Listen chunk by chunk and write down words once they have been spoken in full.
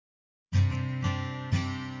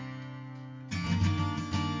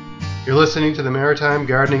You're listening to the Maritime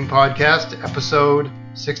Gardening Podcast, episode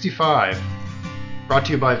 65, brought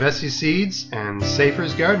to you by Vessi Seeds and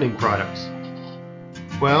Safer's Gardening Products.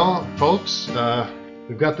 Well, folks,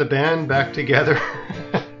 we've got the band back together.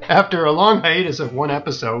 After a long hiatus of one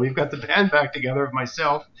episode, we've got the band back together of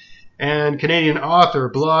myself and Canadian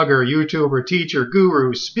author, blogger, YouTuber, teacher,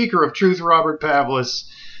 guru, speaker of truth, Robert Pavlis,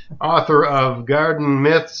 author of Garden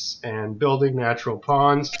Myths and Building Natural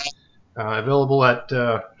Ponds, available at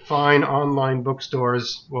fine online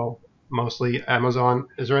bookstores, well, mostly Amazon.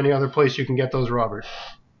 Is there any other place you can get those, Robert?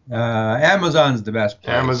 Amazon's the best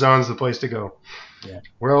place. Amazon's the place to go. Yeah.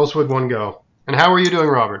 Where else would one go? And how are you doing,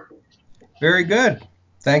 Robert? Very good.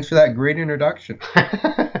 Thanks for that great introduction.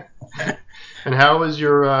 And how is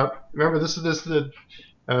your? Remember, this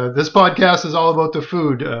podcast is all about the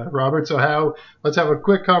food, Robert. So let's have a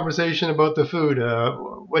quick conversation about the food.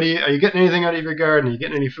 Are you getting anything out of your garden? Are you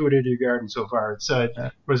getting any food out of your garden so far? It's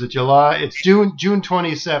what is it? July? It's June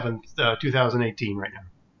 27th, 2018 right now.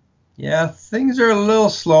 Yeah, things are a little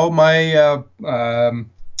slow. My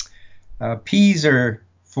peas are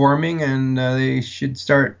forming, and they should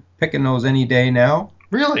start picking those any day now.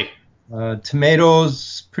 Really?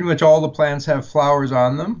 Tomatoes, pretty much all the plants have flowers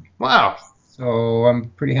on them. Wow. So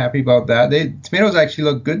I'm pretty happy about that. Tomatoes actually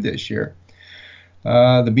look good this year.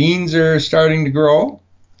 The beans are starting to grow.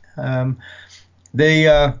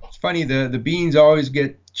 It's funny, the beans always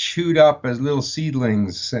get chewed up as little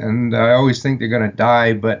seedlings, and I always think they're going to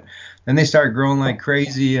die, but then they start growing like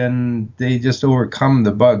crazy, and they just overcome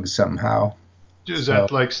the bugs somehow. Is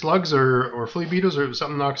that like slugs or flea beetles or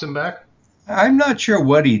something knocks them back? I'm not sure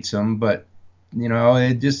what eats them, but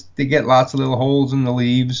they get lots of little holes in the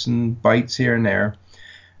leaves and bites here and there.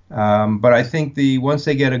 But I think once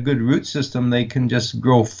they get a good root system, they can just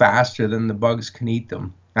grow faster than the bugs can eat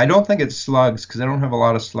them. I don't think it's slugs, because I don't have a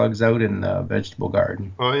lot of slugs out in the vegetable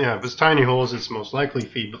garden. Oh yeah, if it's tiny holes, it's most likely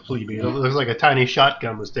flea beetle. It looks like a tiny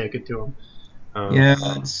shotgun was taken to them. Yeah,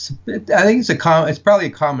 I think it's probably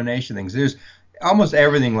a combination of things. There's almost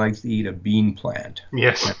everything likes to eat a bean plant.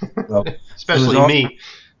 Yes, so, especially me.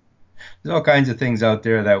 There's all kinds of things out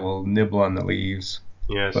there that will nibble on the leaves.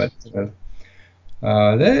 Yes, but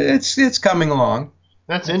it's coming along.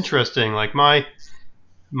 That's interesting. Like my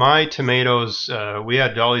tomatoes, we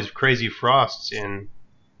had all these crazy frosts in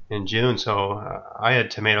June, so I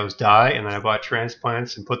had tomatoes die, and then I bought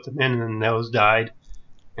transplants and put them in, and then those died.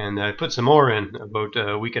 And I put some more in about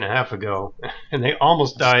a week and a half ago, and they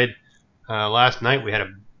almost died. Last night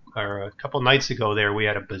or a couple nights ago we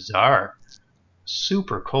had a bizarre,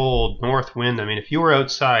 super cold north wind. I mean, if you were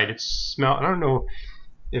outside, I don't know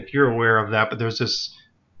if you're aware of that, but there's this,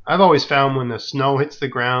 I've always found when the snow hits the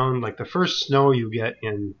ground, like the first snow you get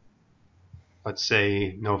in, let's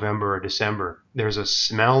say, November or December, there's a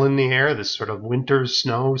smell in the air, this sort of winter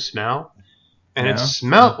snow smell. And It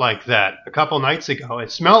smelled like that a couple nights ago.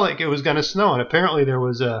 It smelled like it was going to snow, and apparently there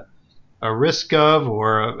was a risk of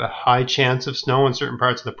or a high chance of snow in certain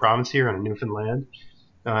parts of the province here on Newfoundland.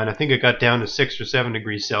 And I think it got down to 6 or 7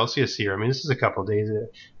 degrees Celsius here. I mean, this is a couple of days,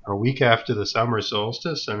 a week after the summer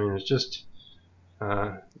solstice. I mean, it's just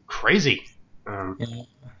crazy.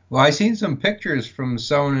 Well, I seen some pictures from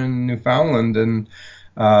someone in Newfoundland, and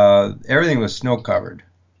everything was snow covered.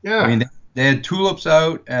 Yeah. I mean, they had tulips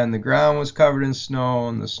out, and the ground was covered in snow,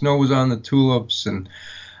 and the snow was on the tulips, and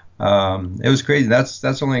it was crazy.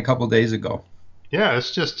 That's only a couple of days ago. Yeah,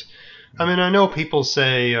 it's just, I mean, I know people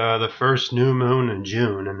say the first new moon in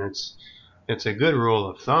June, and it's a good rule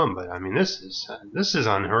of thumb, but I mean, this is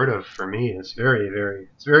unheard of for me. It's been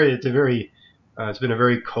a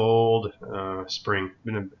very cold spring,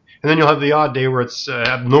 and then you'll have the odd day where it's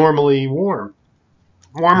abnormally warmer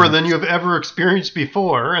than you have ever experienced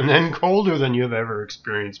before, and then colder than you have ever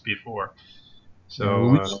experienced before.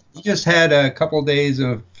 So we just had a couple of days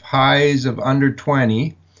of highs of under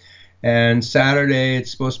 20, and Saturday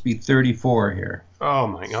it's supposed to be 34 here. Oh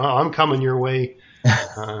my God, I'm coming your way.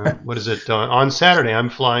 What is it? On Saturday, I'm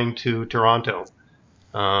flying to Toronto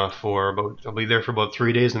I'll be there for about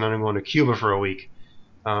 3 days, and then I'm going to Cuba for a week.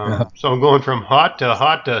 So I'm going from hot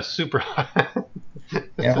to super hot.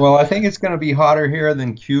 Yeah, well, I think it's going to be hotter here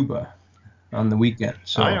than Cuba on the weekend.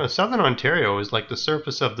 So I know Southern Ontario is like the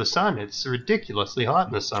surface of the sun. It's ridiculously hot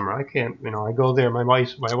in the summer. I can't, I go there. My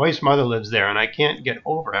wife's mother lives there, and I can't get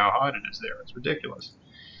over how hot it is there. It's ridiculous.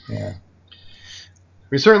 Yeah.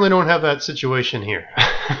 We certainly don't have that situation here.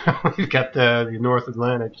 We've got the North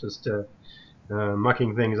Atlantic just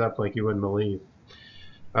mucking things up like you wouldn't believe.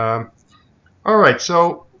 All right,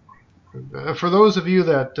 so for those of you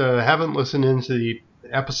that haven't listened into the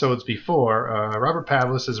episodes before, Robert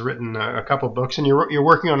Pavlis has written a couple books, and you're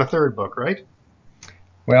working on a third book, right?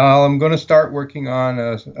 Well, I'm going to start working on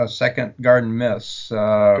a second Garden Myths.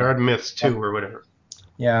 Garden Myths 2 or whatever.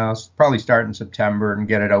 Yeah, I'll probably start in September and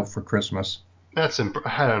get it out for Christmas. I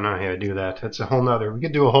don't know how to do that. That's a whole nother. We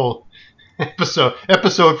could do a whole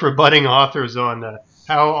episode for budding authors on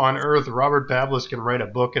how on earth Robert Pavlis can write a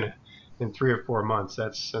book in 3 or 4 months.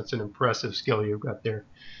 That's an impressive skill you've got there.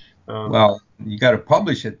 Um, Well, you got to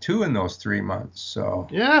publish it too in those 3 months. So,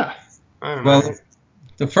 yeah, I don't well, know.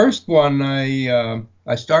 the first one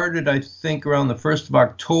I started, I think, around the 1st of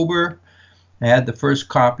October. I had the first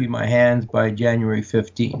copy in my hands by January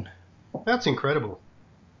 15. That's incredible.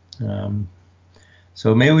 Um,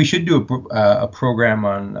 so maybe we should do a program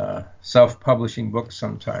on self-publishing books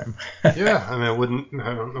sometime. Yeah, I mean,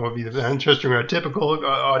 I don't know if it'd be interesting or a typical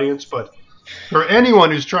audience, but for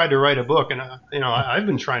anyone who's tried to write a book, and I've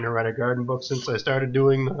been trying to write a garden book since I started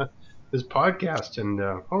doing this podcast, and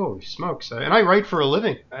holy smokes! And I write for a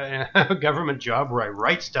living. I have a government job where I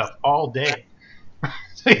write stuff all day.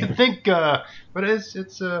 So you think, but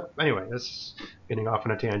it's anyway. That's getting off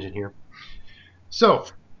on a tangent here. So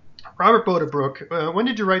Robert Bodebrook, when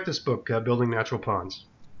did you write this book, Building Natural Ponds?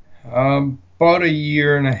 About a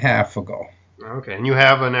year and a half ago. Okay, and you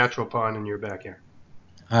have a natural pond in your backyard.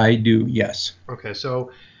 I do, yes. Okay,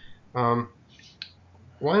 so um,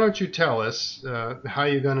 why don't you tell us how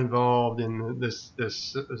you got involved in this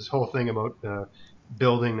whole thing about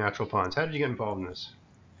building natural ponds? How did you get involved in this?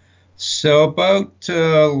 So about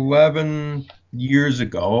 11 years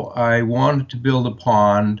ago, I wanted to build a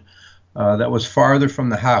pond that was farther from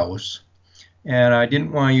the house, and I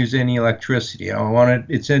didn't want to use any electricity.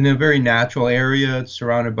 It's in a very natural area. It's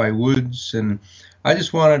surrounded by woods, and I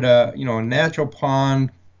just wanted a natural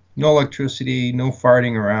pond, no electricity, no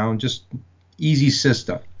farting around, just easy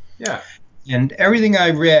system. Yeah, And everything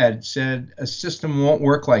I read said a system won't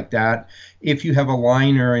work like that if you have a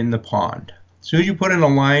liner in the pond. As soon as you put in a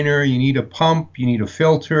liner, you need a pump, you need a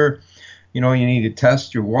filter, you need to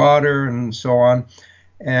test your water and so on.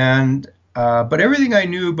 And but everything I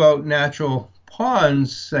knew about natural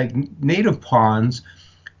ponds, like native ponds,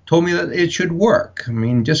 told me that it should work. I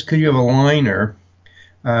mean, just because you have a liner,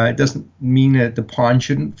 it doesn't mean that the pond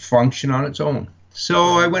shouldn't function on its own. So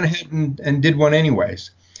I right, went ahead and did one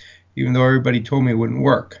anyways, even though everybody told me it wouldn't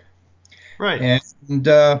work. right. And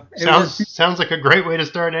it Sounds worked. sounds like a great way to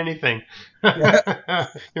start anything.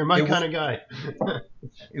 You're my It, kind of guy.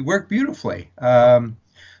 it worked beautifully.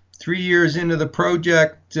 3 years into the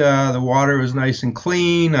project, the water was nice and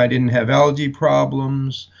clean. I didn't have algae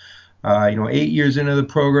problems. 8 years into the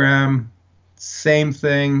program, same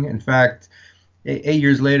thing. In fact, 8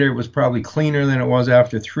 years later, it was probably cleaner than it was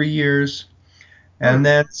after 3 years. Hmm. And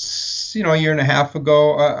then, a year and a half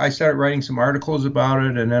ago, I started writing some articles about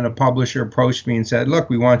it. And then a publisher approached me and said, "Look,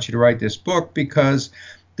 we want you to write this book because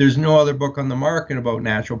there's no other book on the market about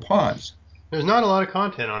natural ponds." There's not a lot of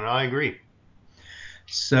content on it. I agree.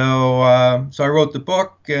 So I wrote the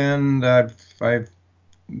book, and I've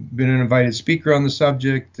been an invited speaker on the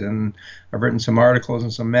subject, and I've written some articles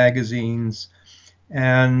in some magazines,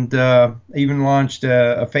 and I even launched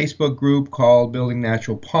a Facebook group called Building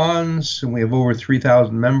Natural Ponds, and we have over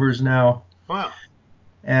 3,000 members now. Wow.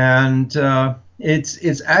 And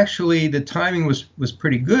it's actually the timing was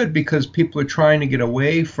pretty good because people are trying to get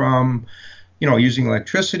away from using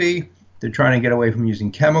electricity. They're trying to get away from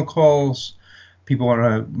using chemicals. People want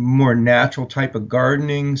a more natural type of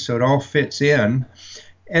gardening, so it all fits in.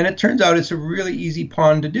 And it turns out it's a really easy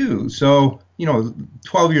pond to do. So,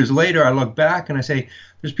 12 years later, I look back and I say,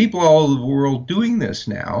 there's people all over the world doing this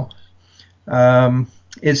now. Um,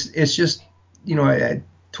 it's just,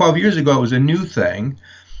 12 years ago, it was a new thing,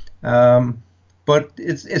 but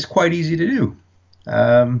it's quite easy to do.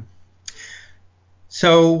 Um,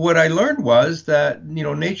 so what I learned was that,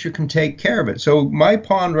 nature can take care of it. So my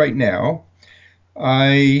pond right now,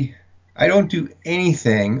 I I don't do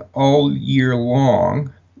anything all year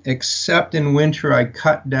long, except in winter I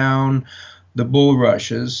cut down the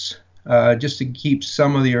bulrushes just to keep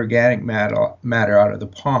some of the organic matter out of the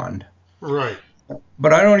pond. Right.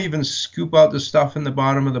 But I don't even scoop out the stuff in the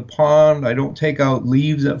bottom of the pond. I don't take out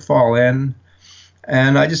leaves that fall in,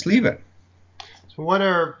 and I just leave it. So what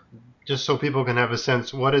are just so people can have a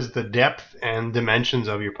sense, what is the depth and dimensions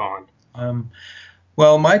of your pond? Um,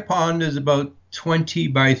 well, my pond is about 20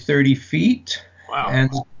 by 30 feet, Wow. and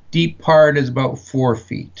the deep part is about 4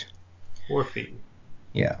 feet. 4 feet.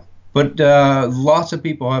 Yeah. But lots of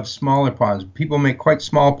people have smaller ponds. People make quite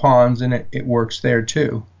small ponds, and it works there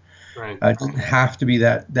too. Right. It doesn't have to be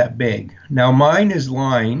that big. Now, mine is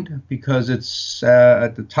lined because it's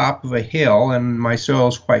at the top of a hill, and my soil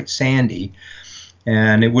is quite sandy,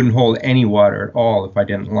 and it wouldn't hold any water at all if I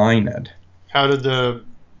didn't line it. How did the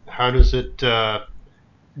How does it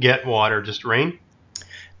get water? Just rain?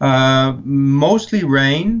 Mostly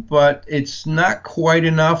rain, but it's not quite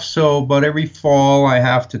enough. So about every fall, I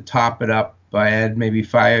have to top it up. I add maybe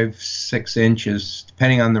 5, 6 inches,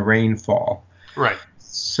 depending on the rainfall. Right.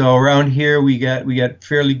 So around here, we get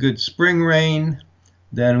fairly good spring rain.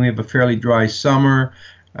 Then we have a fairly dry summer,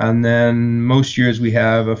 and then most years we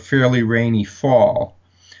have a fairly rainy fall.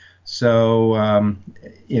 So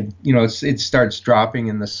it starts dropping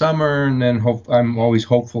in the summer, and then I'm always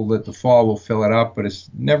hopeful that the fall will fill it up, but it's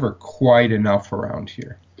never quite enough around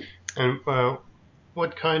here. And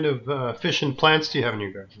what kind of fish and plants do you have in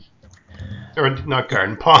your garden? Or not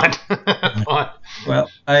garden, pond. Pond. Well,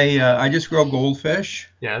 I just grow goldfish,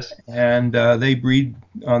 Yes. and they breed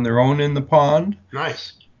on their own in the pond.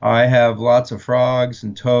 Nice. I have lots of frogs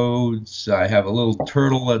and toads. I have a little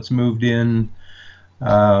turtle that's moved in.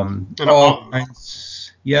 And All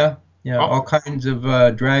kinds, yeah, all all, kinds of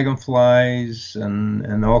dragonflies and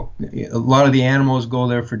a lot of the animals go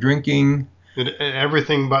there for drinking.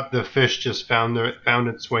 everything but the fish just found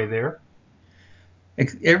its way there.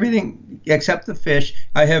 Everything except the fish.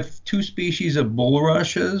 I have two species of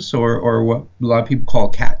bulrushes, or what a lot of people call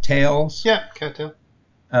cattails, Yeah, cattail.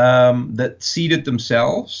 that seeded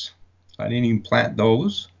themselves. I didn't even plant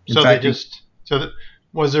those. In So they fact, just so that,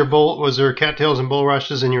 was there cattails and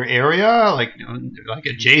bulrushes in your area, like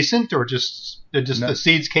adjacent, or just the no,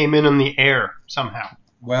 seeds came in the air somehow?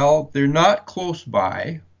 well, they're not close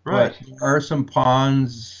by, Right. but there are some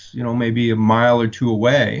ponds, maybe a mile or two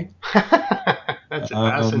away. That's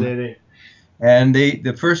Um, fascinating. and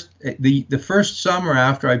the first summer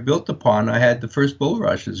after I built the pond, I had the first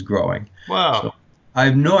bulrushes growing. So Wow. I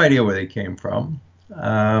have no idea where they came from.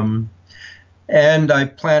 Um, and I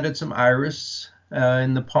planted some iris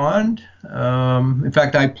in the pond. In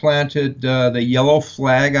fact, I planted the yellow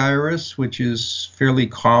flag iris, which is fairly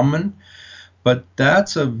common, but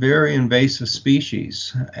that's a very invasive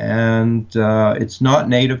species, and it's not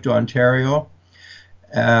native to Ontario.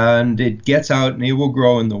 And it gets out and it will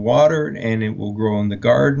grow in the water and it will grow in the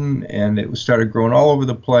garden, and it started growing all over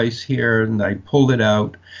the place here, and I pulled it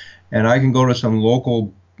out, and I can go to some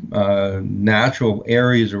local natural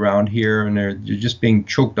areas around here, and they're just being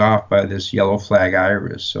choked off by this yellow flag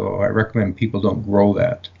iris. So I recommend people don't grow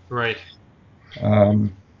that. Right.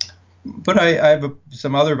 Um, but I have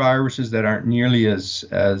some other viruses that aren't nearly as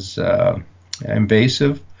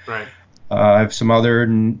invasive. Right. I have some other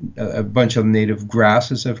a bunch of native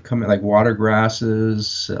grasses have come in, like water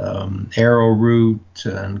grasses, arrowroot,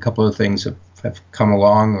 and a couple of things have come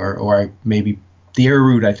along, or I maybe the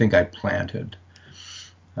arrowroot I think I planted.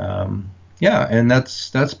 Yeah, and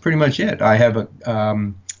that's pretty much it. I have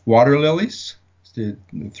water lilies, the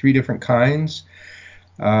three different kinds.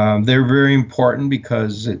 They're very important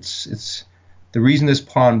because it's the reason this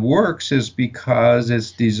pond works is because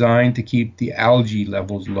it's designed to keep the algae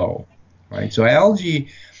levels low, right? So algae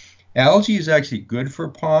is actually good for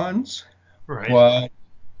ponds, Right. but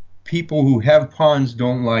people who have ponds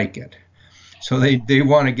don't like it, so they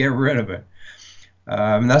want to get rid of it.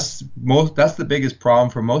 That's the biggest problem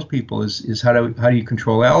for most people is how do you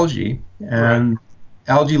control algae? Right. And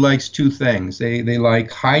algae likes two things. They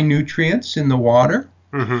like high nutrients in the water,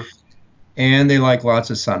 Mm-hmm. and they like lots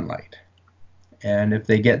of sunlight. And if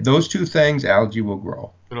they get those two things, algae will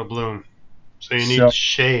grow. It'll bloom. So you need So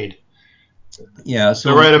shade. yeah,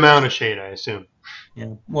 The right amount of shade, I assume. yeah.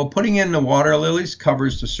 Well, putting in the water lilies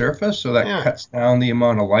covers the surface, so that Yeah. cuts down the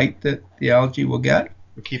amount of light that the algae will get.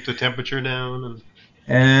 Keep the temperature down and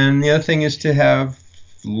And the other thing is to have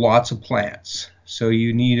lots of plants. So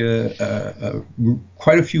you need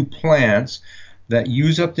quite a few plants that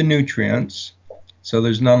use up the nutrients, so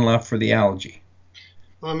there's none left for the algae.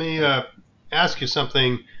 let me ask you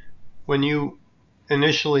something. When you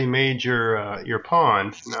initially made your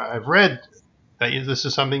pond, now I've read that this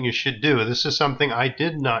is something you should do. This is something I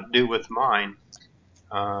did not do with mine,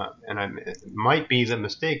 it might be the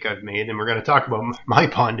mistake I've made. And we're going to talk about my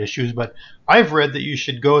pond issues. But I've read that you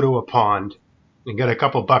should go to a pond and get a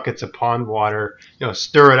couple buckets of pond water,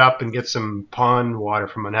 stir it up and get some pond water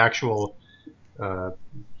from an actual uh,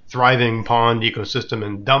 thriving pond ecosystem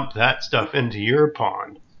and dump that stuff into your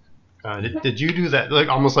pond. Did you do that? Like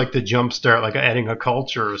almost like the jump start, like adding a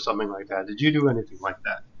culture or something like that. Did you do anything like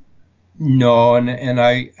that? No, and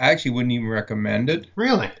I actually wouldn't even recommend it.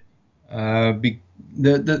 Really? Uh, be,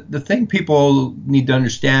 the thing people need to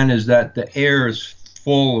understand is that the air is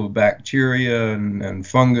full of bacteria and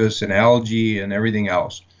fungus and algae and everything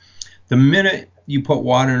else. The minute you put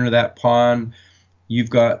water into that pond, you've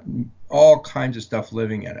got all kinds of stuff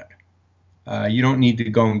living in it. You don't need to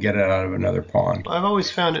go and get it out of another pond. I've always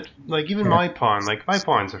found it, like even Yeah. my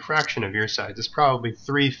pond's a fraction of your size. It's probably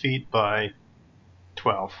 3 feet by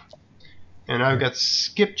 12. And I've got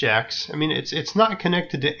skipjacks. I mean, it's not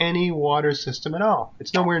connected to any water system at all.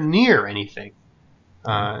 It's nowhere near anything.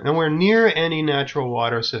 Nowhere near any natural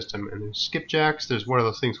water system. And there's skipjacks. There's one of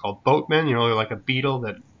those things called boatmen. You know, they're like a beetle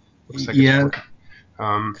that looks like it's. Yeah,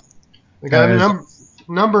 Um, they got a as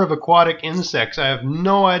number of aquatic insects. I have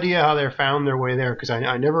no idea how they found their way there because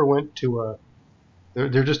I never went to a.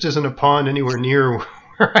 There just isn't a pond anywhere near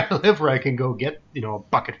where I live where I can go get a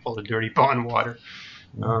bucket full of dirty pond water.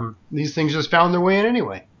 These things just found their way in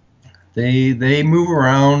anyway. they move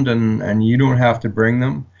around and you don't have to bring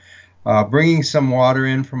them. Bringing some water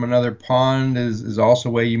in from another pond is also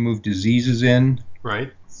a way you move diseases in.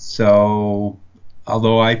 Right. So,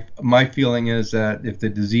 although my feeling is that if the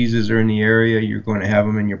diseases are in the area, you're going to have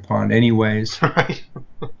them in your pond anyways. Right.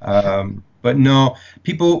 But no,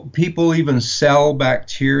 people even sell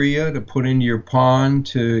bacteria to put into your pond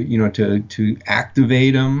to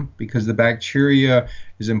activate them because the bacteria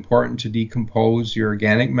is important to decompose your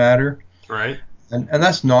organic matter. Right. And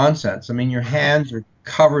that's nonsense. I mean, your hands are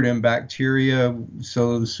covered in bacteria,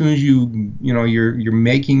 so as soon as you're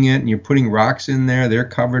making it and you're putting rocks in there, they're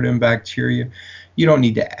covered in bacteria. You don't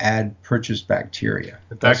need to add purchased bacteria.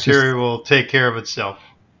 The That's just bacteria will take care of itself.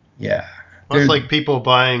 yeah. Well, that's They're like people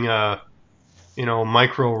buying,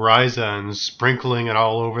 mycorrhiza and sprinkling it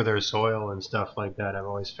all over their soil and stuff like that. I've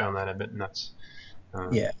always found that a bit nuts uh,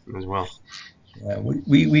 yeah. as well.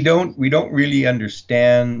 We don't really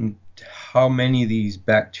understand how many of these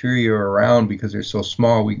bacteria are around because they're so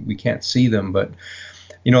small. We can't see them, but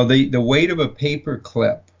the weight of a paper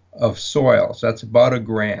clip of soil, so that's about a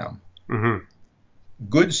gram. Hmm.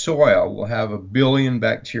 Good soil will have 1 billion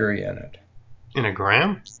bacteria in it In a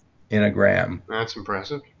gram? in a gram, That's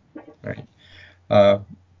impressive. right? Uh,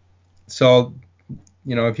 so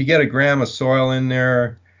if you get a gram of soil in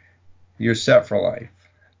there, you're set for life.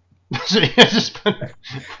 So you just And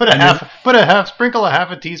then sprinkle a half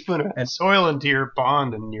a teaspoon of and soil into your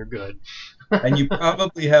pond, and you're good. and you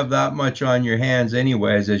probably have that much on your hands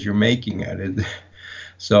anyways as you're making it.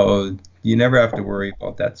 So you never have to worry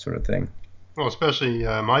about that sort of thing. Well, especially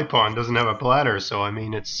my pond doesn't have a bladder, so I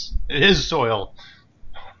mean it is soil.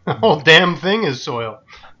 The whole damn thing is soil.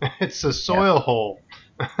 It's a Yeah. soil hole.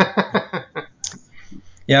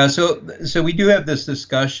 Yeah, so we do have this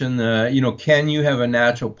discussion. Can you have a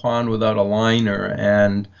natural pond without a liner?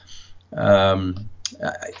 And um,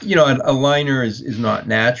 a liner is not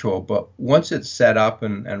natural, but once it's set up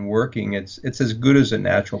and working, it's as good as a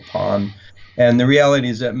natural pond. And the reality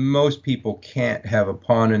is that most people can't have a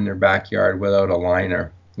pond in their backyard without a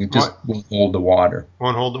liner. It just What won't hold the water.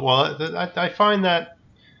 won't hold it? Well, I find that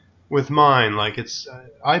with mine, like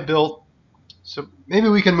I built. So maybe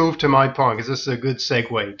we can move to my pond because this is a good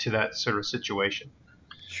segue to that sort of situation.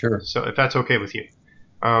 Sure. So if that's okay with you,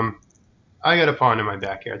 um, I got a pond in my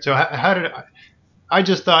backyard. So how did I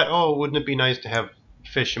just thought, oh, wouldn't it be nice to have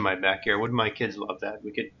fish in my backyard? Wouldn't my kids love that?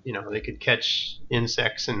 We could, they could catch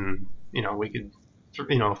insects and, we could,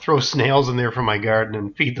 throw snails in there from my garden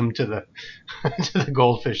and feed them to the to the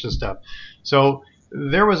goldfish and stuff. So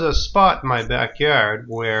there was a spot in my backyard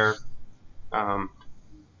where um,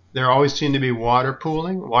 there always seemed to be water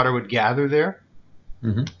pooling. Water would gather there.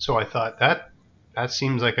 Hmm. So I thought that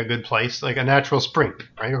seems like a good place, like a natural spring,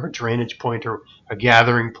 right, or a drainage point, or a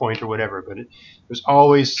gathering point, or whatever. But there's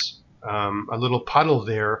always a little puddle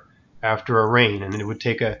there after a rain, and it would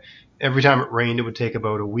take every time it rained, it would take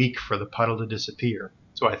about a week for the puddle to disappear.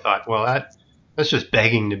 So I thought, well, that's just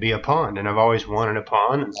begging to be a pond, and I've always wanted a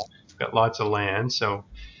pond, and got lots of land, so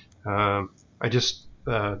I just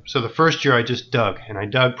so the first year I just dug, and I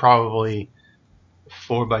dug probably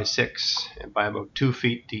 4 by 6 by about 2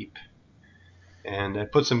 feet deep, and I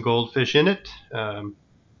put some goldfish in it,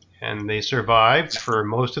 and they survived for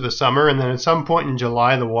most of the summer. And then at some point in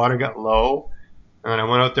July, the water got low, and I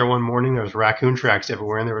went out there one morning. There was raccoon tracks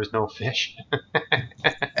everywhere, and there was no fish.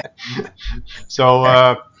 So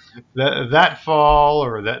that fall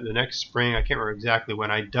or the next spring, I can't remember exactly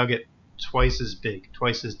when, I dug it twice as big,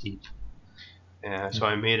 twice as deep. So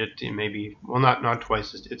I made it maybe, well, not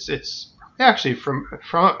twice as it's actually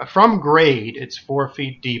from grade, it's 4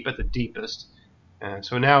 feet deep at the deepest.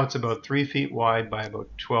 So now it's about 3 feet wide by about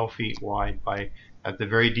 12 feet wide by at the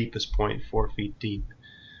very deepest point 4 feet deep.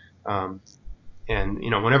 Um, and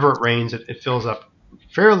whenever it rains, it fills up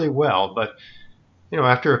fairly well. But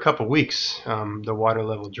after a couple weeks, the water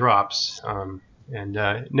level drops. And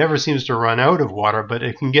it never seems to run out of water, but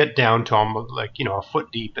it can get down to almost like a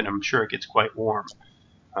foot deep, and I'm sure it gets quite warm.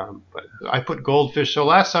 But I put goldfish. So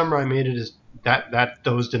last summer I made it as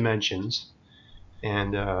those dimensions.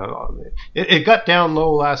 And it got down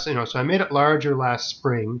low last, so I made it larger last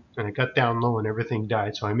spring, and it got down low and everything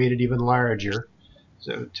died. So I made it even larger,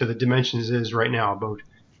 so to the dimensions it is right now, about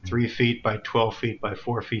 3 feet by 12 feet by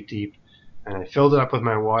 4 feet deep. And I filled it up with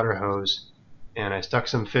my water hose, and I stuck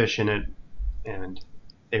some fish in it, and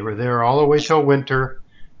they were there all the way till winter,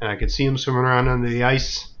 and I could see them swimming around under the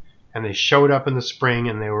ice, and they showed up in the spring,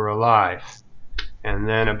 and they were alive. And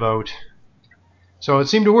then so it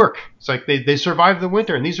seemed to work. It's like they survived the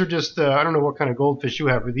winter, and these are just I don't know what kind of goldfish you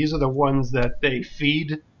have, but these are the ones that they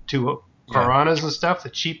feed to Yeah. piranhas and stuff, the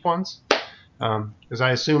cheap ones, because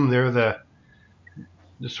I assume they're the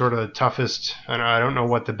sort of toughest. I don't know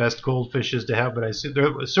what the best goldfish is to have, but I see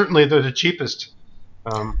they're the cheapest.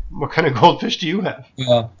 What kind of goldfish do you have?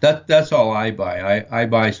 Well, that's all I buy. I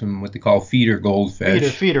buy some what they call feeder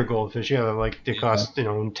goldfish. Feeder goldfish, yeah, like they Yeah. cost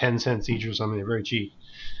 10 cents each or something. They're very cheap.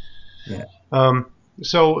 Yeah.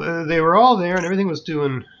 So they were all there, and everything was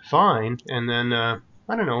doing fine. And then I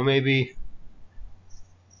don't know, maybe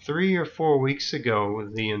 3 or 4 weeks ago,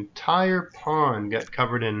 the entire pond got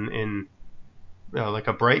covered in like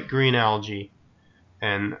a bright green algae,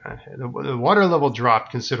 and the water level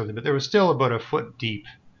dropped considerably, but there was still about a foot deep,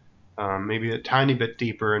 maybe a tiny bit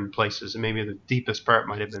deeper in places, and maybe the deepest part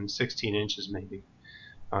might have been 16 inches, maybe.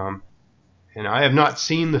 Um, and I have not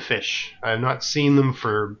seen the fish. I have not seen them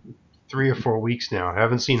for 3 or 4 weeks now. I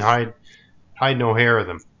haven't seen hide no hair of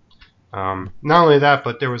them. Not only that,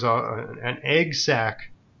 but there was an egg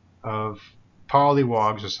sac of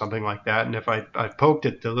polywogs or something like that, and if I poked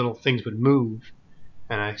it, the little things would move,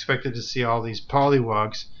 and I expected to see all these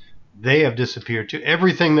polywogs. They have disappeared too.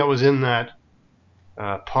 Everything that was in that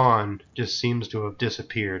pond just seems to have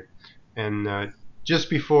disappeared. And just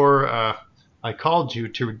before I called you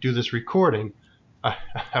to do this recording, I,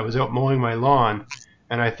 I was out mowing my lawn,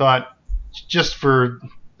 and I thought, just for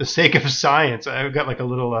the sake of science, I got like a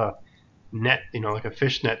little net, like a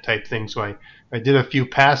fish net type thing. So I did a few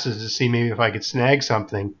passes to see maybe if I could snag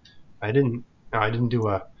something. I didn't. No, I didn't do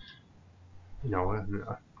a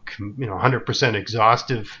 100%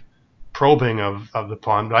 exhaustive probing of the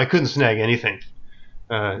pond, but I couldn't snag anything.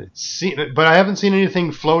 But I haven't seen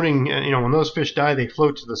anything floating. When those fish die, they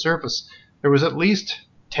float to the surface. There was at least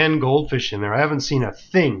 10 goldfish in there. I haven't seen a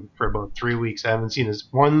thing for about 3 weeks. I haven't seen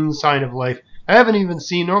one sign of life. I haven't even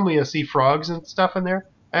seen. Normally, I see frogs and stuff in there.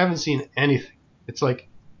 I haven't seen anything. It's like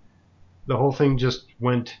the whole thing just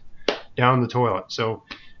went down the toilet. So,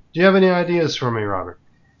 do you have any ideas for me, Robert?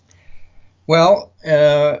 Well,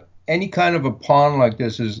 any kind of a pond like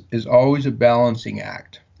this is always a balancing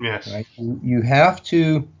act, Yes. right? You have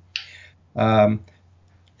to um,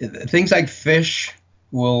 things like fish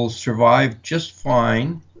will survive just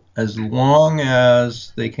fine as long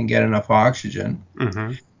as they can get enough oxygen.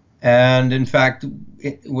 Mm-hmm. And in fact,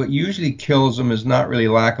 what usually kills them is not really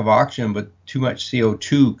lack of oxygen, but too much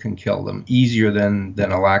CO2 can kill them easier than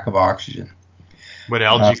a lack of oxygen. Would Uh,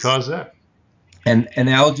 algae cause that? and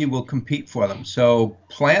algae will compete for them. So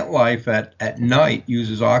plant life at night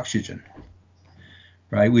uses oxygen,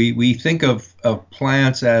 right? We think of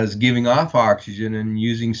plants as giving off oxygen and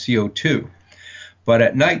using CO2. But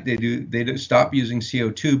at night they do stop using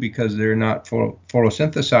CO2 because they're not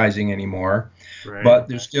photosynthesizing anymore, Right. but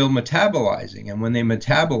they're still metabolizing. And when they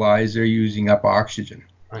metabolize, they're using up oxygen.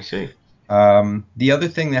 I see. The other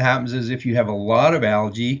thing that happens is if you have a lot of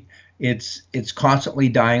algae, it's constantly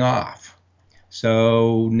dying off.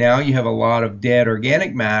 So now you have a lot of dead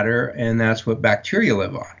organic matter, and that's what bacteria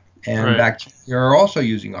live on. And Right. bacteria are also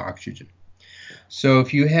using oxygen. So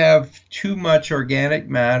if you have too much organic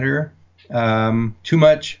matter, too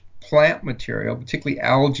much plant material, particularly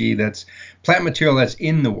algae, that's plant material that's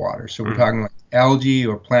in the water. So we're Mm. talking like algae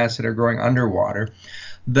or plants that are growing underwater.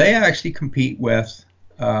 They actually compete with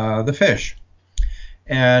the fish.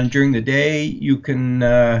 And during the day, you can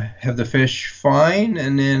have the fish fine,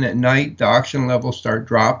 and then at night, the oxygen levels start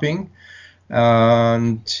dropping.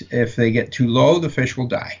 And if they get too low, the fish will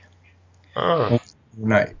die Oh.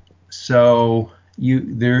 overnight. So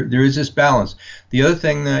there is this balance. The other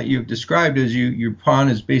thing that you've described is your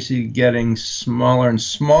pond is basically getting smaller and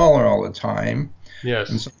smaller all the time, and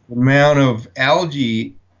Yes. so the amount of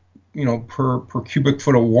algae per cubic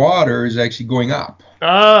foot of water is actually going up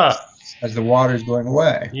Ah. as the water is going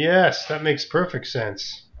away. Yes, that makes perfect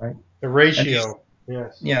sense. Right? The And ratio.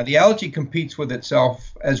 Yes. yeah, the algae competes with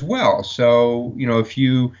itself as well. So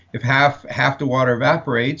if half the water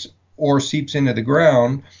evaporates or seeps into the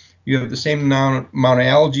ground, you have the same amount of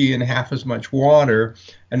algae and half as much water,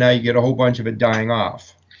 and now you get a whole bunch of it dying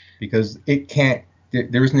off because it can't.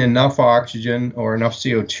 There isn't enough oxygen or enough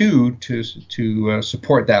CO2 to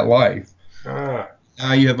support that life. Ah,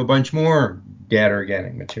 Now you have a bunch more dead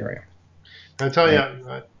organic material, I tell you,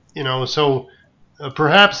 right? so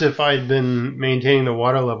perhaps if I'd been maintaining the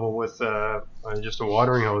water level with just a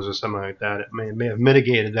watering hose or something like that, it may have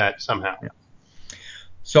mitigated that somehow. Yeah.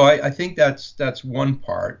 So I think that's one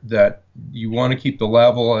part that you want to keep the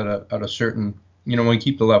level at a certain, want to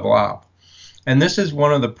keep the level up. And this is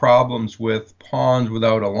one of the problems with ponds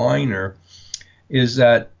without a liner is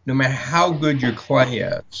that no matter how good your clay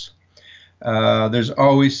is, there's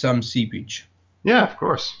always some seepage. Yeah, of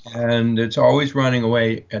course. And it's always running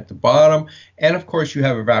away at the bottom. And of course, you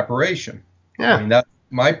have evaporation. I Yeah. mean, that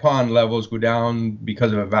my pond levels go down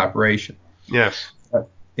because of evaporation. Yes.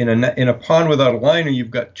 In a pond without a liner, you've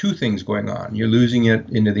got two things going on. You're losing it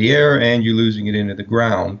into the air and you're losing it into the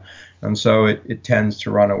ground. And so it tends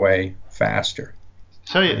to run away faster.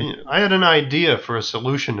 Tell Right? you, I had an idea for a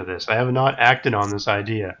solution to this. I have not acted on this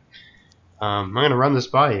idea. I'm going to run this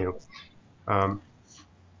by you. Um,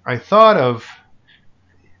 I thought of,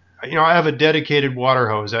 I have a dedicated water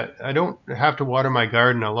hose. I don't have to water my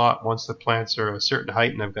garden a lot once the plants are a certain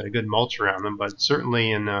height and I've got a good mulch around them. But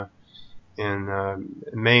certainly in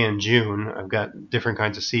May and June, I've got different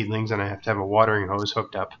kinds of seedlings and I have to have a watering hose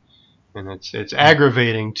hooked up. And it's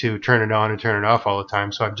aggravating to turn it on and turn it off all the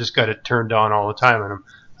time. So I've just got it turned on all the time, and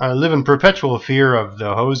I live in perpetual fear of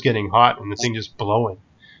the hose getting hot and the thing just blowing.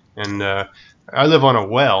 And I live on a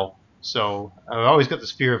well, so I've always got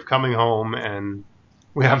this fear of coming home and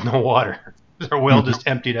we have no water. Our well Mhm. just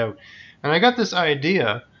emptied out. And I got this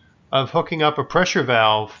idea of hooking up a pressure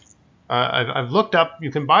valve. I've looked up.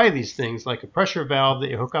 You can buy these things like a pressure valve that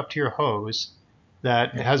you hook up to your hose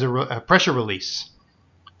that Yeah. has a pressure release.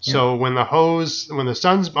 Yeah. So when the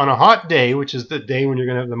sun's on a hot day, which is the day when you're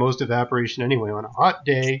going to have the most evaporation anyway, on a hot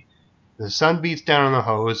day, the sun beats down on the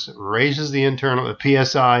hose, raises the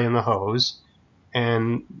psi in the hose,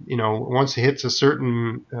 and once it hits a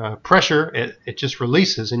certain pressure, it just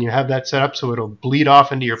releases, and you have that set up so it'll bleed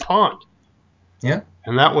off into your pond. Yeah.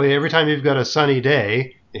 And that way, every time you've got a sunny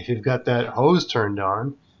day, if you've got that hose turned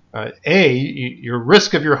on, your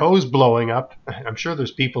risk of your hose blowing up, I'm sure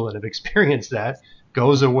there's people that have experienced that,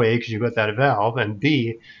 goes away because you've got that valve. And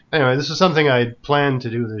B, anyway, this is something I planned to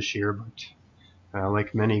do this year, but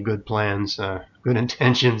like many good plans, good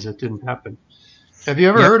intentions, it didn't happen. Have you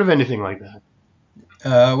ever Yeah. heard of anything like that?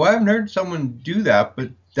 Well, I haven't heard someone do that, but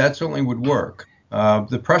that certainly would work.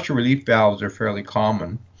 The pressure relief valves are fairly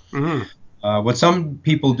common. Mm-hmm. What some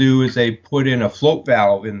people do is they put in a float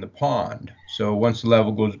valve in the pond. So once the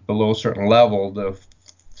level goes below a certain level, the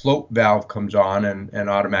float valve comes on and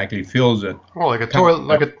automatically fills it. Oh, like a Kind toilet, of,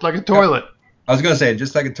 like a yep. toilet. I was going to say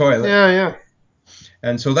just like a toilet. Yeah, yeah.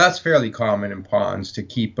 And so that's fairly common in ponds to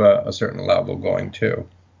keep a certain level going too.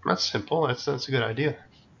 That's simple. That's a good idea.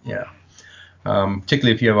 Yeah.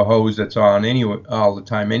 Particularly if you have a hose that's on all the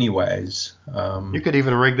time anyways. You could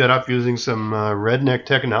even rig that up using some redneck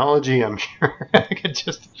technology. I'm sure. I could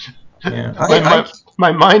just Yeah. my, I, I my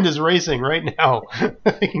my mind is racing right now,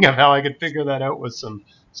 thinking of how I could figure that out with some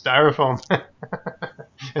styrofoam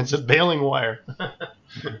and some baling wire.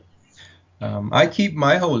 I keep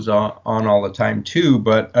my hose on all the time too,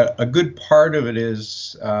 but a good part of it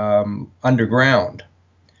is underground.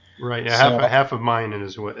 Right, yeah, So half of mine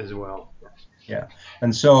as well. yeah,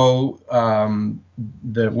 and so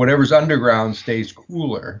the whatever's underground stays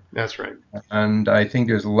cooler, That's right. and I think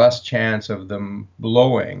there's less chance of them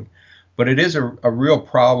blowing. But it is a real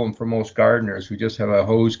problem for most gardeners who just have a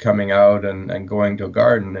hose coming out and going to a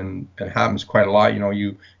garden, and it happens quite a lot.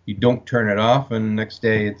 You don't turn it off, and next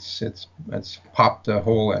day it's popped a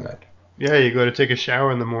hole in it. Yeah, you go to take a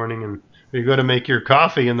shower in the morning, and or you go to make your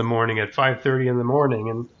coffee in the morning at 5:30 in the morning,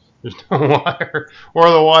 and there's no water,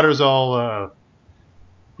 or the water's all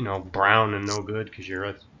brown and no good because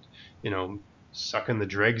you're you know sucking the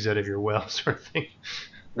dregs out of your well, sort of thing.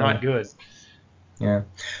 Yeah. Not good. Yeah.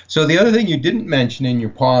 So the other thing you didn't mention in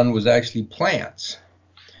your pond was actually plants.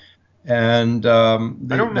 And I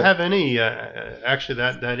the don't the have any. Actually,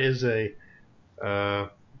 that is a uh,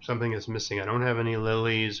 something that's missing. I don't have any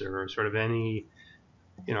lilies or sort of any.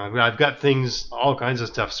 I've got things, all kinds of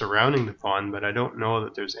stuff surrounding the pond, but I don't know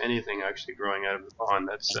that there's anything actually growing out of the pond.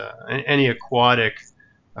 That's any aquatic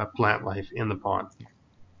plant life in the pond.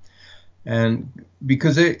 and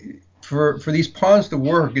because for these ponds to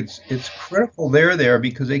work, it's critical they're there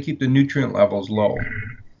because they keep the nutrient levels low,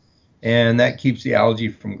 and that keeps the algae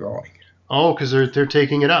from growing. Oh, because they're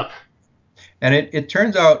taking it up. And it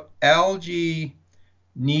turns out algae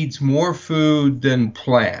needs more food than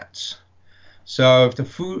plants. So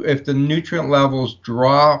if the nutrient levels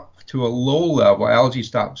drop to a low level, algae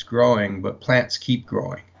stops growing, but plants keep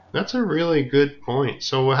growing. That's a really good point.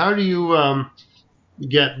 So how do you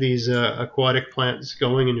get these aquatic plants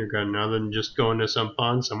going in your garden other than just going to some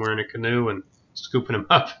pond somewhere in a canoe and scooping them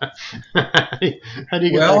up? How do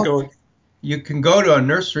you get that Well, going? you can go to a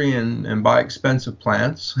nursery and buy expensive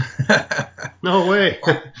plants, No way.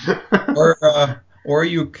 or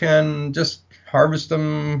you can just harvest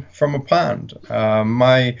them from a pond.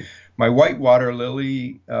 My white water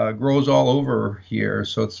lily grows all over here,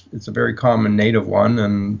 so it's a very common native one,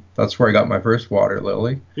 and that's where I got my first water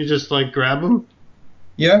lily. You just like grab them?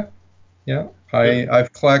 Yeah, yeah.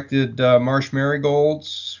 I've collected marsh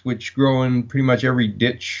marigolds, which grow in pretty much every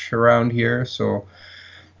ditch around here, so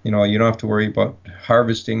you don't have to worry about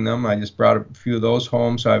harvesting them. I just brought a few of those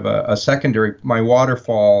home. So I have a secondary. My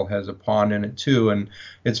waterfall has a pond in it too, and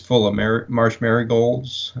it's full of marsh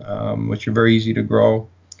marigolds, which are very easy to grow.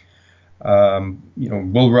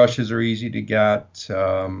 Bulrushes are easy to get.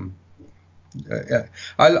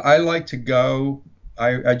 I like to go.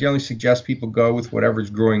 I generally suggest people go with whatever's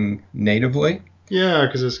growing natively. Yeah,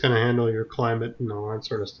 because it's going to handle your climate and all that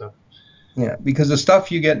sort of stuff. Yeah, because the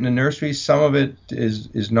stuff you get in the nursery, some of it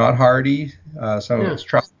is not hardy, some of Yeah, it's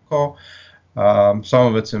tropical. Some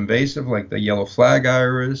of it's invasive, like the yellow flag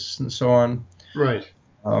iris and so on. right.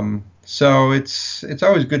 So it's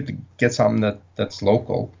always good to get something that's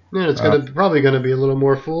local. Yeah, it's Uh, gonna probably gonna be a little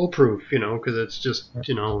more foolproof, because it's just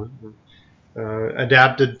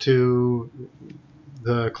adapted to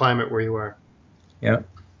the climate where you are. yeah,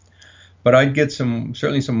 but I'd get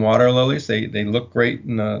certainly some water lilies. They look great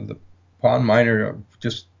in the pond. Mine are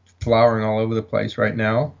just flowering all over the place right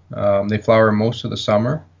now. They flower most of the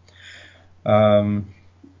summer. Um,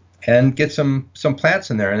 and get some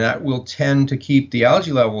plants in there, and that will tend to keep the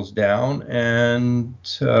algae levels down. And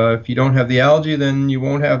if you don't have the algae, then you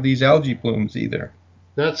won't have these algae blooms either.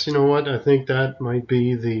 That's what I think that might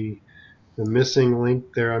be the missing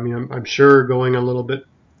link there. I mean, I'm sure going a little bit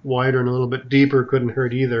wider and a little bit deeper couldn't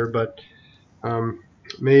hurt either, but um,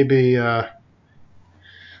 maybe in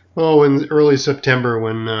early September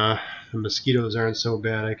when the mosquitoes aren't so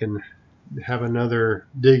bad, I can have another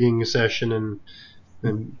digging session and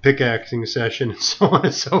pickaxing session and so on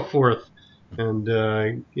and so forth, and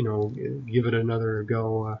give it another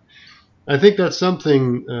go. I think that's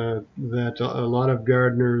something that a lot of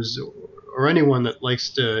gardeners or anyone that likes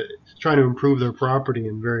to try to improve their property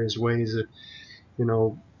in various ways.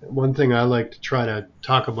 One thing I like to try to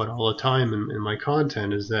talk about all the time in my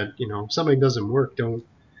content is that if something doesn't work, don't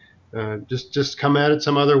just come at it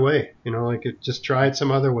some other way. Just try it some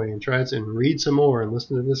other way and try it and read some more and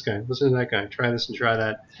listen to this guy, listen to that guy, try this and try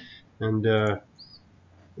that. And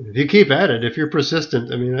if you keep at it, if you're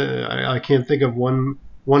persistent, I mean, I can't think of one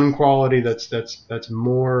quality that's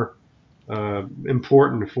more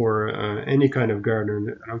important for any kind of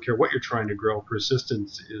gardener. I don't care what you're trying to grow.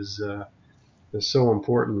 Persistence is so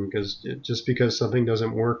important because just because something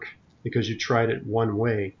doesn't work because you tried it one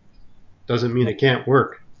way doesn't mean Yeah, it can't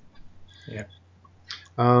work. yeah,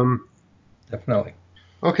 Um, definitely.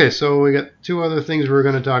 okay, so we got two other things we're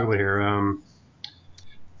going to talk about here. Um,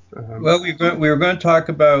 Well, we were going to talk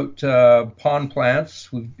about pond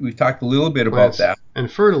plants. We've talked a little bit about plants that.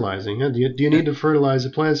 and fertilizing. Yeah? Do you need to fertilize the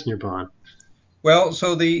plants in your pond? Well,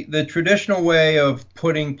 so the traditional way of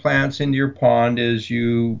putting plants into your pond is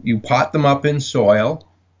you pot them up in soil,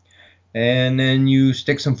 and then you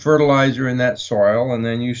stick some fertilizer in that soil, and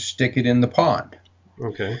then you stick it in the pond.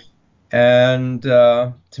 Okay. And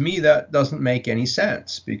to me, that doesn't make any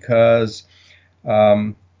sense because,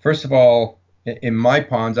 first of all, in my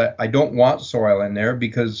ponds, I don't want soil in there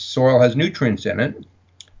because soil has nutrients in it,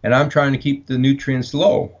 and I'm trying to keep the nutrients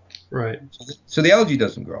low Right. so the algae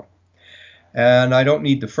doesn't grow. And I don't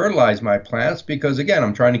need to fertilize my plants because, again,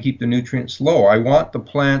 I'm trying to keep the nutrients low. I want the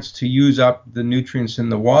plants to use up the nutrients in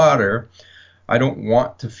the water. I don't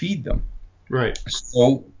want to feed them. Right.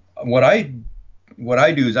 So what I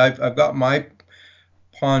do is I've got my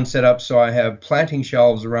pond set up so I have planting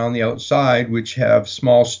shelves around the outside which have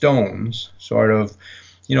small stones, sort of,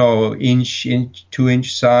 inch 2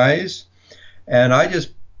 inch size, and I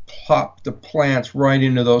just plop the plants right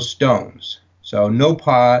into those stones. So no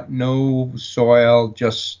pot, no soil,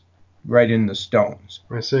 just right in the stones.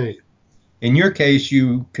 I see. In your case,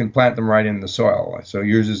 you can plant them right in the soil, so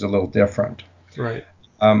yours is a little different. Right.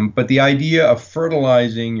 But the idea of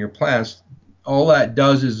fertilizing your plants, all that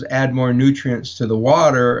does is add more nutrients to the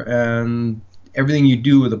water, and everything you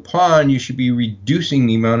do with a pond, you should be reducing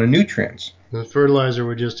the amount of nutrients. The fertilizer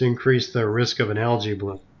would just increase the risk of an algae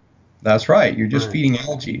bloom. That's right. You're just Right. feeding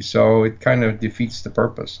algae, so it kind of defeats the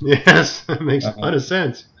purpose. Yes, that makes a Uh, lot of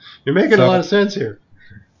sense. You're making a lot so of sense here.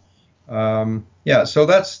 yeah, so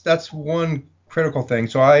that's one critical thing.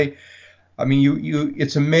 So I mean,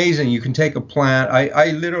 it's amazing. You can take a plant.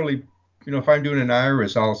 I literally, if I'm doing an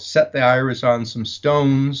iris, I'll set the iris on some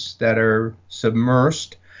stones that are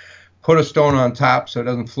submersed, put a stone on top so it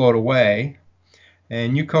doesn't float away,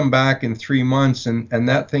 and you come back in 3 months and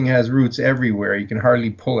that thing has roots everywhere. You can hardly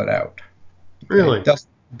pull it out. Okay, Really?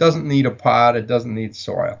 doesn't need a pot. It doesn't need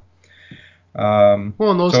soil.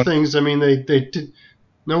 Well, and those So things, I mean,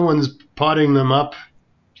 no one's potting them up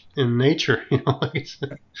in nature,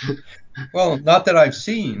 well, not that I've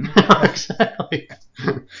seen, exactly.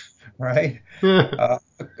 right? Yeah. Uh,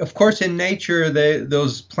 of course, in nature,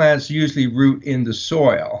 those plants usually root in the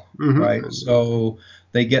soil, right? Mm-hmm. So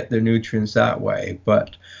they get their nutrients that way.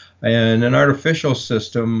 But in an artificial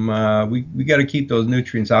system, we got to keep those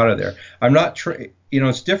nutrients out of there. I'm not,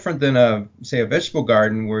 it's different than say a vegetable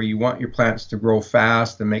garden where you want your plants to grow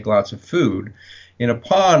fast and make lots of food. In a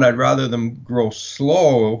pond, I'd rather them grow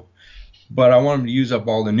slow, but I want them to use up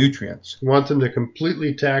all the nutrients. Want them to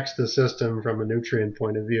completely tax the system from a nutrient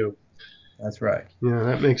point of view. That's right. Yeah,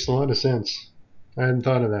 that makes a lot of sense. I hadn't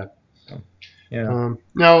thought of that. Yeah.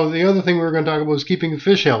 Now, the other thing we were going to talk about is keeping the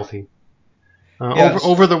fish healthy Yes.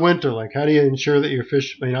 over the winter. Like, how do you ensure that your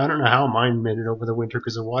fish? I mean, I don't know how mine made it over the winter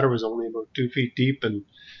because the water was only about 2 feet deep, and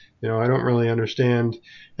I don't really understand.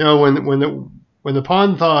 When the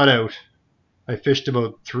pond thawed out, I fished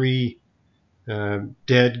about three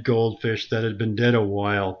dead goldfish that had been dead a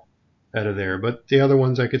while out of there, but the other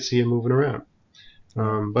ones I could see them moving around.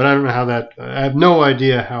 Yeah. But I don't know how that. I have no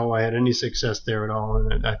idea how I had any success there at all,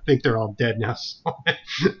 and I think they're all dead now.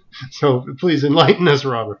 So please enlighten us,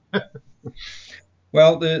 Robert.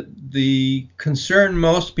 Well, the concern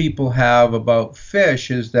most people have about fish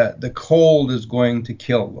is that the cold is going to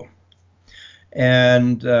kill them,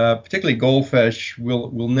 and particularly goldfish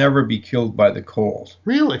will never be killed by the cold.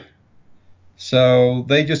 Really? So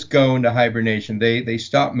they just go into hibernation. They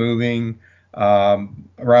stop moving.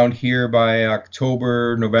 Around here by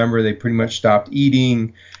October, November, they pretty much stopped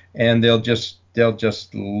eating, and they'll just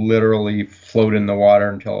literally float in the water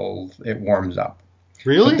until it warms up. But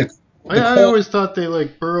Really? the I cold. always thought they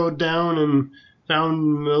like burrowed down and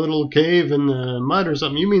found a little cave in the mud or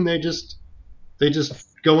something. You mean they just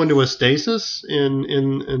go into a stasis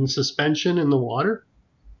in suspension in the water?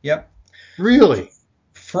 Yep. Really?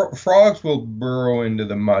 Frogs will burrow into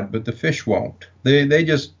the mud, but the fish won't. They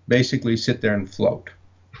just basically sit there and float.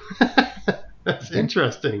 That's Okay.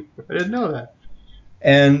 interesting. I didn't know that.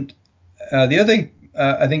 And the other thing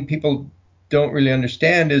I think people don't really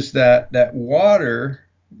understand is that water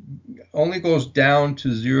only goes down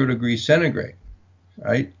to 0 degrees centigrade,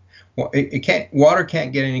 right? Well, it can't. Water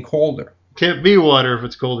can't get any colder. Can't be water if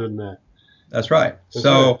it's colder than that. That's right. That's right.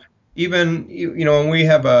 So even when we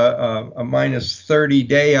have a minus 30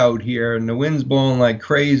 day out here and the wind's blowing like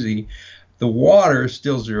crazy, the water is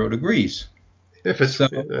still 0 degrees. If it's So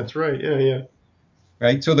that's right. Yeah, yeah.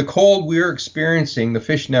 right? So the cold we're experiencing, the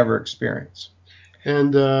fish never experience.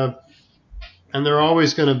 And they're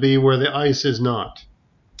always going to be where the ice is not.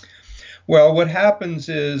 Well, what happens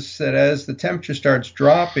is that as the temperature starts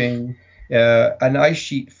dropping, an ice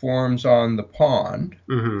sheet forms on the pond,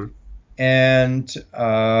 Mm-hmm. and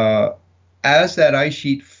as that ice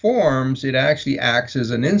sheet forms, it actually acts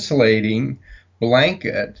as an insulating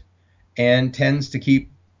blanket and tends to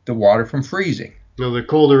keep the water from freezing. The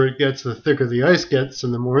colder it gets, the thicker the ice gets,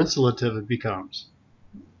 and the more insulative it becomes.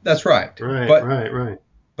 That's right. Right, But right, right.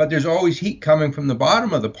 but there's always heat coming from the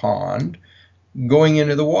bottom of the pond going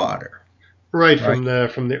into the water, Right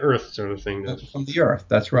right? from the earth sort of thing. From the earth.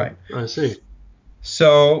 That's right. I see.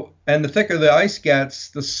 So, and the thicker the ice gets,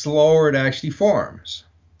 the slower it actually forms.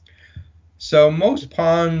 So most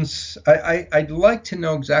ponds, I'd like to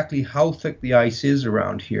know exactly how thick the ice is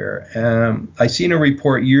around here. I seen a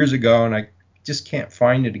report years ago, and I just can't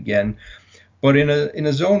find it again. But in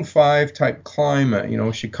a zone 5 type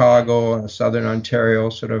climate, Chicago and southern Ontario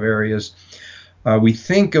sort of areas, we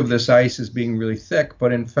think of this ice as being really thick,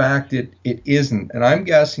 but in fact it isn't. And I'm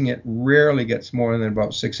guessing it rarely gets more than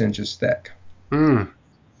about 6 inches thick. Hmm.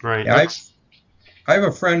 Right. Yeah, I have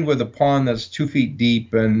a friend with a pond that's 2 feet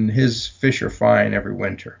deep, and his fish are fine every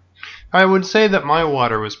winter. I would say that my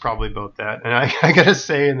water was probably about that, and I gotta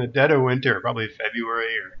say, in the dead of winter, probably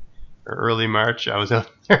February or early March, I was out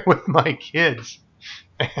there with my kids,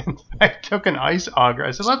 and I took an ice auger.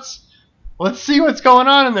 I said, let's see what's going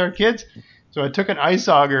on in there, kids. So I took an ice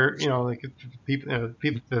auger, like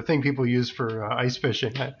the thing people use for ice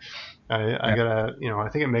fishing. I Yeah. got I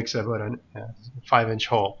think it makes about a 5 inch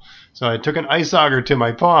hole. So I took an ice auger to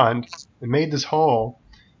my pond and made this hole,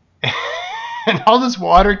 and all this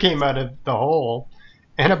water came out of the hole,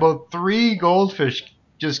 and about three goldfish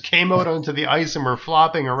just came out onto the ice and were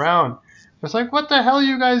flopping around. It's like, what the hell are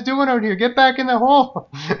you guys doing out here? Get back in the hole!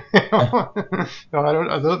 No, I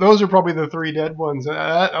don't. Those are probably the three dead ones.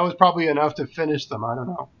 That was probably enough to finish them. I don't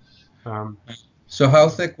know. Um, So how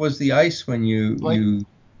thick was the ice when like you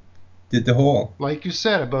did the hole? like you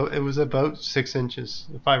said, it was about 6 inches,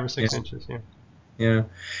 5 or 6 inches. Yeah. Yeah,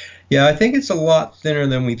 yeah. I think it's a lot thinner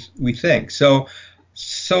than we think. So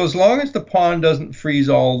as long as the pond doesn't freeze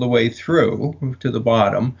all the way through to the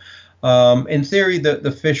bottom, in theory,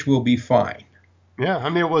 the fish will be fine. Yeah, I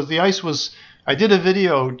mean, it was the ice was. I did a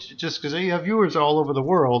video just because I have viewers all over the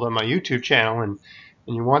world on my YouTube channel, and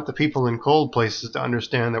you want the people in cold places to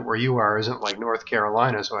understand that where you are isn't like North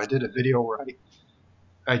Carolina. So I did a video where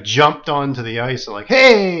I jumped onto the ice and like,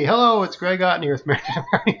 hey, hello, it's Greg Otten here.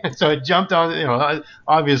 So I jumped on.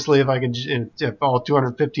 Obviously, if all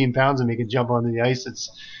 215 pounds of me can jump onto the ice,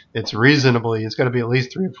 it's reasonably. It's got to be at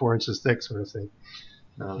least 3 or 4 inches thick, sort of thing.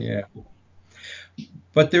 Um, Yeah,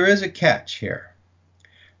 but there is a catch here.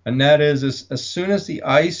 And that is, as soon as the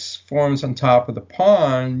ice forms on top of the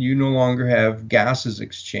pond, you no longer have gases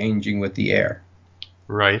exchanging with the air.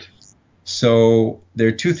 right. So there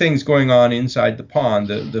are two things going on inside the pond.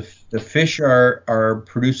 The fish are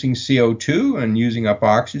producing CO2 and using up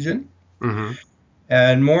oxygen. Mm-hmm.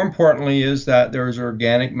 And more importantly is that there's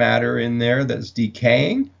organic matter in there that's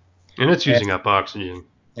decaying. And it's And using up oxygen.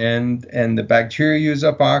 and the bacteria use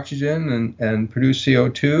up oxygen and produce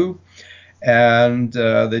CO2. And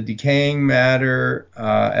the decaying matter,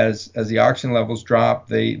 as the oxygen levels drop,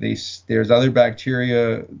 there's other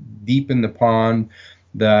bacteria deep in the pond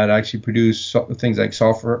that actually produce things like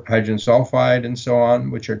sulfur, hydrogen sulfide, and so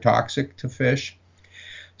on, which are toxic to fish.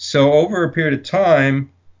 So over a period of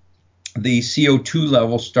time, the CO2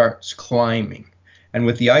 level starts climbing. And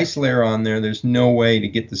with the ice layer on there, there's no way to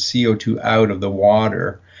get the CO2 out of the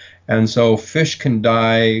water. And so fish can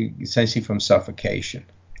die essentially from suffocation.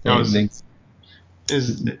 Now, They, they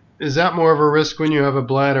is is that more of a risk when you have a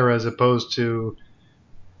bladder as opposed to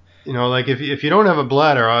like if you don't have a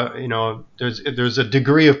bladder, there's a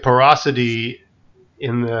degree of porosity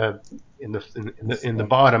in the in the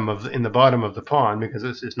bottom of the pond because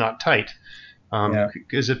it's not tight. yeah.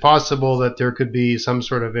 Is it possible that there could be some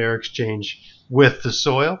sort of air exchange with the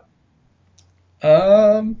soil?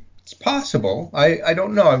 It's possible. I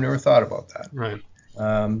don't know. I've never thought about that. Right.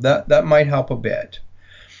 That might help a bit.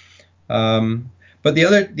 But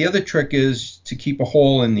the other trick is to keep a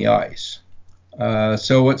hole in the ice.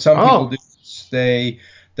 So what some people Oh, do is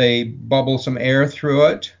they bubble some air through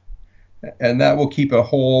it, and that will keep a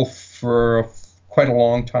hole for quite a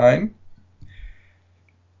long time.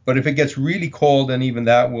 But if it gets really cold, then even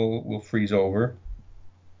that will freeze over.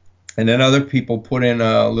 And then other people put in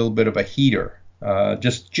a little bit of a heater,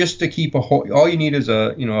 just to keep a hole. All you need is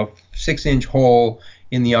a 6-inch hole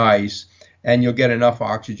in the ice, and you'll get enough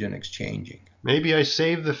oxygen exchanging. maybe I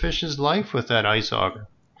saved the fish's life with that ice auger.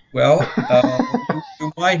 Well,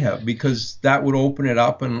 you might have, because that would open it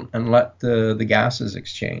up and let the gases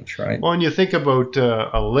exchange, right? Well, when you think about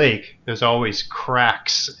a lake, there's always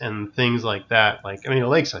cracks and things like that. Like, I mean, a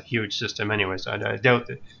lake's a huge system anyway, so I doubt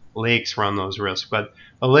that lakes run those risks. But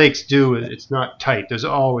the lakes do. It's not tight. There's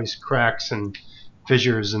always cracks and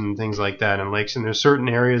fissures and things like that in lakes. And there's certain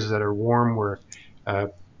areas that are warm where,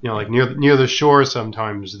 like near the shore,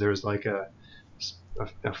 sometimes there's like a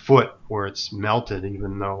foot where it's melted,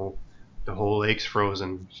 even though the whole lake's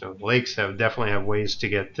frozen. So lakes definitely have ways to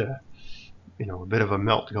get a bit of a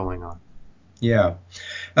melt going on. Yeah.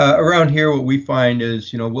 Around here, what we find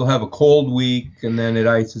is, we'll have a cold week and then it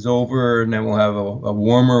ices over, and then we'll have a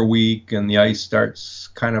warmer week and the ice starts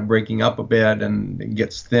kind of breaking up a bit and it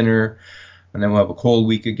gets thinner, and then we'll have a cold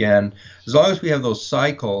week again. As long as we have those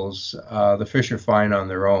cycles, the fish are fine on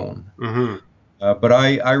their own. Mm-hmm. But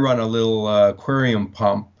I run a little aquarium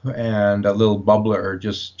pump and a little bubbler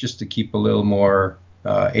just to keep a little more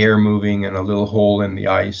air moving and a little hole in the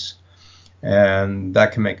ice. And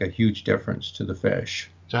that can make a huge difference to the fish.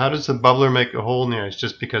 So how does the bubbler make a hole in the ice?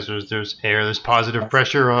 Just because there's air, there's positive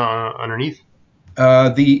pressure underneath.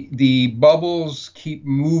 The bubbles keep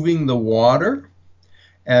moving the water,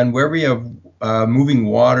 and where we have moving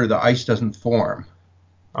water, the ice doesn't form.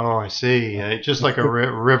 Oh, I see. Just like a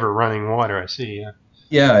river running water. I see. Yeah.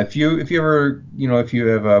 Yeah, if you ever if you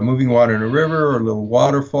have moving water in a river or a little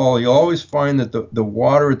waterfall, you'll always find that the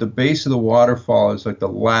water at the base of the waterfall is like the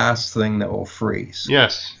last thing that will freeze.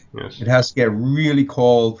 Yes. Yes. It has to get really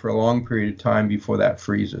cold for a long period of time before that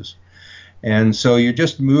freezes. And so you're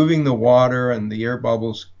just moving the water, and the air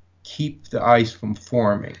bubbles keep the ice from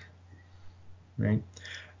forming, right?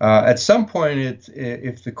 At some point,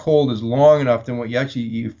 if the cold is long enough, then what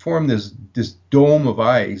you form this dome of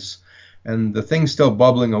ice, and the thing's still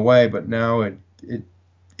bubbling away, but now it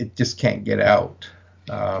just can't get out.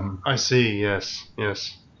 Um, I see. Yes.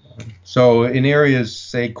 Yes. so in areas,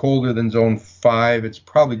 say, colder than zone 5, it's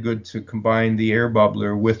probably good to combine the air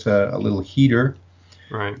bubbler with a little heater.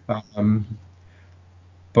 Right. Um,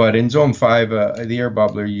 but in zone 5, the air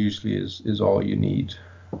bubbler usually is all you need.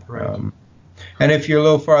 Right. Um, and if you're a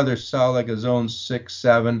little farther south, like a zone 6,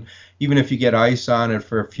 7, even if you get ice on it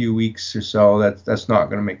for a few weeks or so, that's not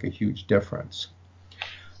going to make a huge difference.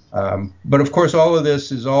 But of course, all of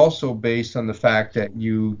this is also based on the fact that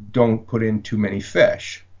you don't put in too many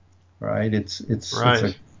fish, right? It's a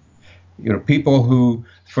Right. people who,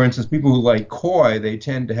 for instance, people who like koi, they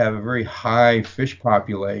tend to have a very high fish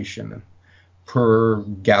population per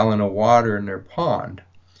gallon of water in their pond.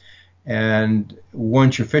 And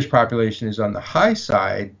once your fish population is on the high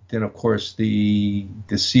side, then of course the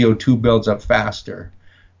CO2 builds up faster,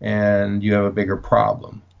 and you have a bigger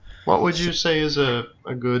problem. What would So you say is a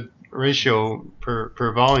good ratio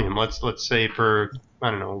per volume? Let's say per, I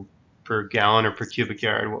don't know, per gallon or per cubic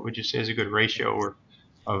yard. What would you say is a good ratio or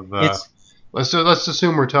of it's let's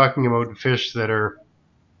assume we're talking about fish that are,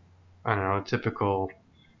 I don't know, typical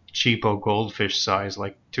cheapo goldfish size,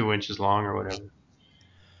 like 2 inches long or whatever.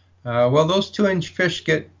 well, those 2-inch fish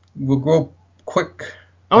will grow quick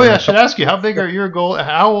Oh in yeah, I a should couple. ask you, how big are your gold?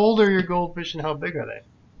 How old are your goldfish and how big are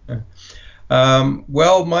they?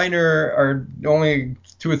 Well, mine are only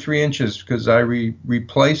 2 or 3 inches because I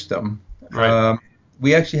replaced them. Right.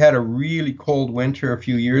 We actually had a really cold winter a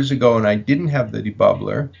few years ago, and I didn't have the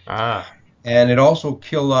debubbler, Ah. and it also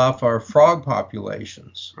killed off our frog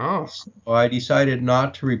populations. Oh. So I decided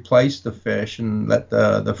not to replace the fish and let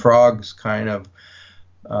the frogs kind of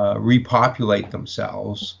repopulate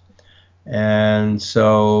themselves. And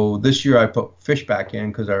so this year I put fish back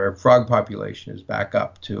in because our frog population is back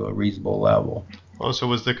up to a reasonable level. Also,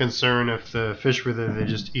 was the concern if the fish were there, they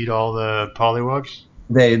just eat all the pollywogs?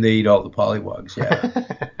 They eat all the pollywogs,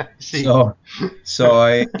 yeah. See. So so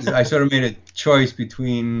I sort of made a choice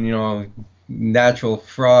between natural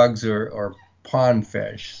frogs or pond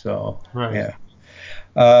fish. So Right.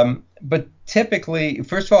 yeah. But typically,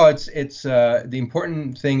 first of all, it's the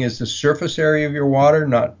important thing is the surface area of your water,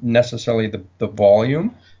 not necessarily the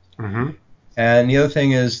volume. Mm-hmm. And the other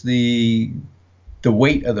thing is the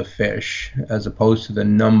weight of the fish as opposed to the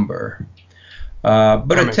number. But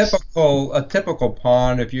That a makes. typical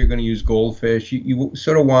pond, if you're going to use goldfish, you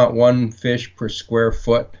sort of want one fish per square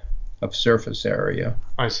foot of surface area.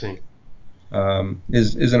 I see.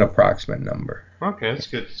 Is an approximate number. Okay, that's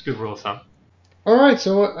good. It's a good rule of thumb. All right,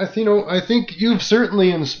 so I think you've certainly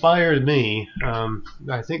inspired me.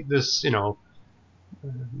 I think this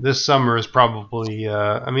summer is probably.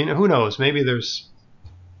 I mean, who knows? Maybe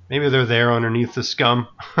they're there underneath the scum.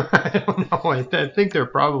 I don't know. I think they're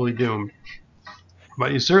probably doomed.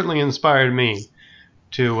 But you certainly inspired me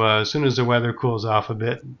to, as soon as the weather cools off a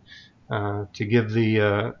bit, to give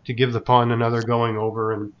the pond another going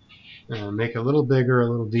over and make it a little bigger, a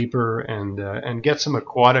little deeper, and get some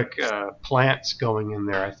aquatic plants going in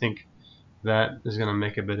there. I think that is going to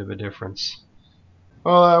make a bit of a difference.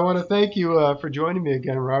 Well, I want to thank you for joining me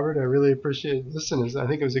again, Robert. I really appreciate this, and I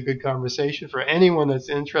think it was a good conversation for anyone that's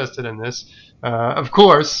interested in this. Of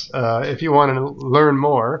course, if you want to learn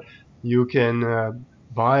more, you can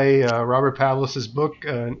buy Robert Pavlis's book,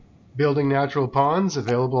 Building Natural Ponds,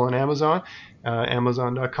 available on Amazon,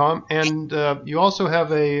 Amazon.com, and you also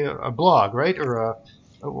have a blog, right? Or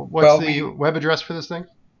what's Well, the web address for this thing?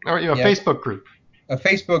 Or a yeah, Facebook group, a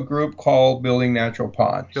Facebook group called Building Natural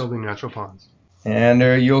Ponds. Building Natural Ponds. And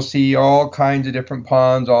you'll see all kinds of different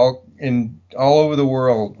ponds all over the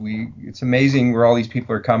world. It's amazing where all these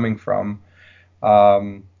people are coming from.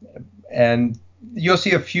 Um, and you'll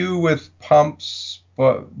see a few with pumps,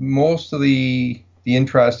 but most of the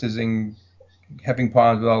interest is in having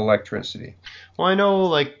ponds without electricity. Well, I know,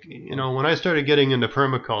 like, when I started getting into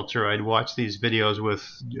permaculture, I'd watch these videos with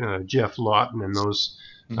Jeff Lawton and those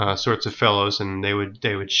Mhm. sorts of fellows, and they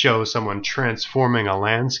would show someone transforming a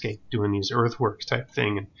landscape, doing these earthworks type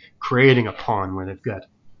thing, and creating a pond where they've got,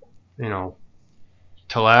 you know,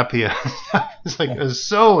 tilapia. It's like I was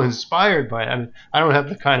so inspired by it. I mean, I don't have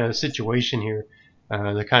the kind of situation here,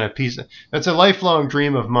 the kind of piece. That's a lifelong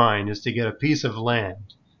dream of mine, is to get a piece of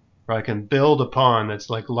land where I can build a pond that's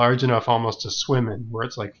like large enough almost to swim in, where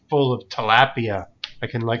it's like full of tilapia. I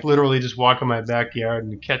can like literally just walk in my backyard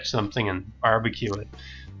and catch something and barbecue it.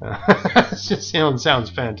 It's just, it sounds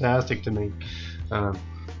fantastic to me. Um,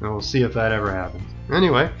 and we'll see if that ever happens.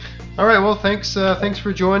 Anyway, all right. Well, thanks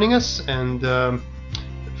for joining us, and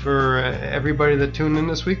for everybody that tuned in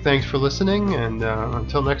this week. Thanks for listening, and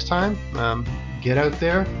until next time, get out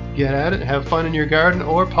there, get at it, have fun in your garden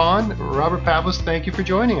or pond. Robert Pavlis, thank you for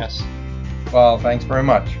joining us. Well, thanks very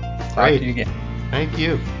much. Talk Great. to you again. Thank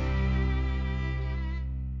you.